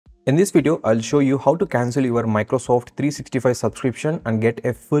In this video, I'll show you how to cancel your Microsoft 365 subscription and get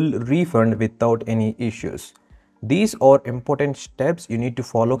a full refund without any issues. These are important steps you need to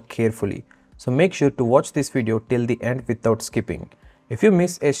follow carefully. So make sure to watch this video till the end without skipping. If you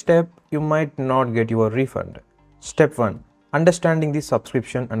miss a step, you might not get your refund. Step 1. Understanding the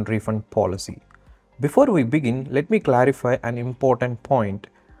subscription and refund policy. Before we begin, let me clarify an important point.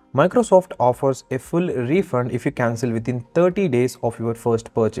 Microsoft offers a full refund if you cancel within 30 days of your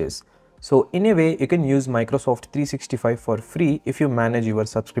first purchase. So in a way, you can use Microsoft 365 for free if you manage your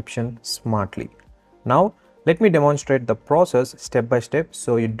subscription smartly. Now, let me demonstrate the process step by step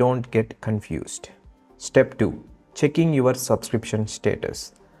so you don't get confused. Step 2. Checking your subscription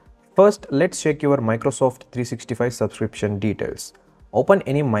status. First, let's check your Microsoft 365 subscription details. Open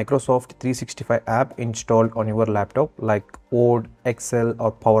any Microsoft 365 app installed on your laptop like Word, Excel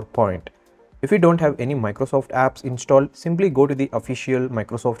or PowerPoint. If you don't have any Microsoft apps installed, simply go to the official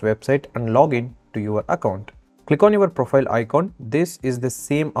Microsoft website and log in to your account. Click on your profile icon. This is the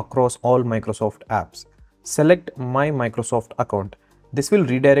same across all Microsoft apps. Select My Microsoft account. This will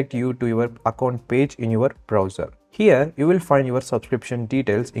redirect you to your account page in your browser. Here, you will find your subscription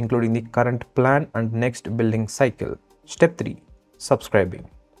details including the current plan and next billing cycle. Step 3. Subscribing.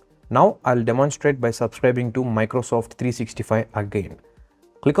 Now I'll demonstrate by subscribing to Microsoft 365 again.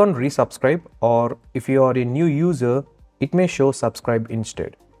 Click on resubscribe, or if you are a new user, it may show subscribe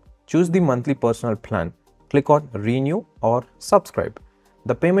instead. Choose the monthly personal plan. Click on renew or subscribe.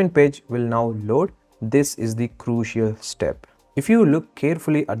 The payment page will now load. This is the crucial step. If you look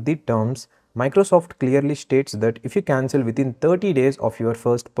carefully at the terms, Microsoft clearly states that if you cancel within 30 days of your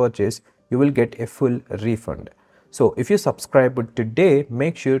first purchase, you will get a full refund. So if you subscribe today,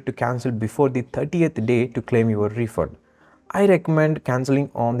 make sure to cancel before the 30th day to claim your refund. I recommend cancelling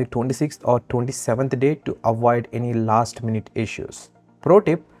on the 26th or 27th day to avoid any last minute issues. Pro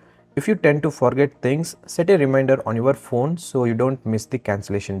tip, if you tend to forget things, set a reminder on your phone so you don't miss the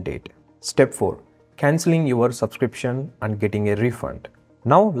cancellation date. Step 4. Cancelling your subscription and getting a refund.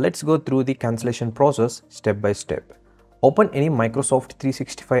 Now let's go through the cancellation process step by step. Open any Microsoft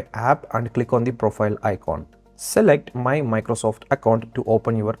 365 app and click on the profile icon. Select My Microsoft account to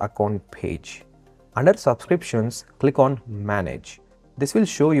open your account page. Under Subscriptions, click on Manage. This will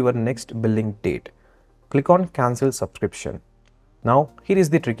show your next billing date. Click on Cancel Subscription. Now, here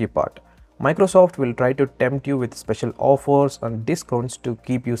is the tricky part. Microsoft will try to tempt you with special offers and discounts to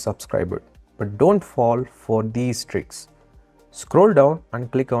keep you subscribed. But don't fall for these tricks. Scroll down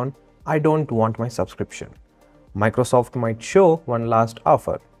and click on I don't want my subscription. Microsoft might show one last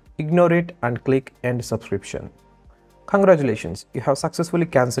offer. Ignore it and click End Subscription. Congratulations, you have successfully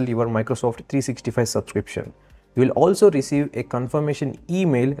cancelled your Microsoft 365 subscription. You will also receive a confirmation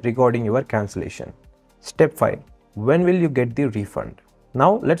email regarding your cancellation. Step 5. When will you get the refund?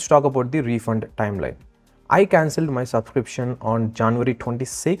 Now let's talk about the refund timeline. I cancelled my subscription on January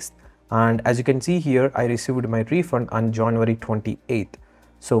 26th, and as you can see here, I received my refund on January 28th.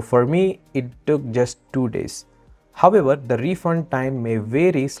 So for me, it took just 2 days. However, the refund time may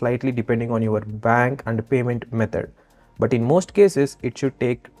vary slightly depending on your bank and payment method, but in most cases, it should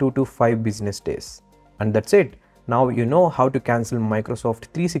take 2 to 5 business days. And that's it. Now you know how to cancel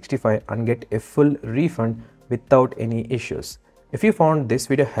Microsoft 365 and get a full refund without any issues. If you found this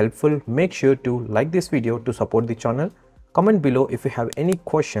video helpful, make sure to like this video to support the channel. Comment below if you have any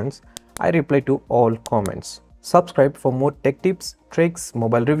questions. I reply to all comments. Subscribe for more tech tips, tricks,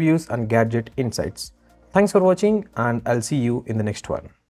 mobile reviews and gadget insights. Thanks for watching, and I'll see you in the next one.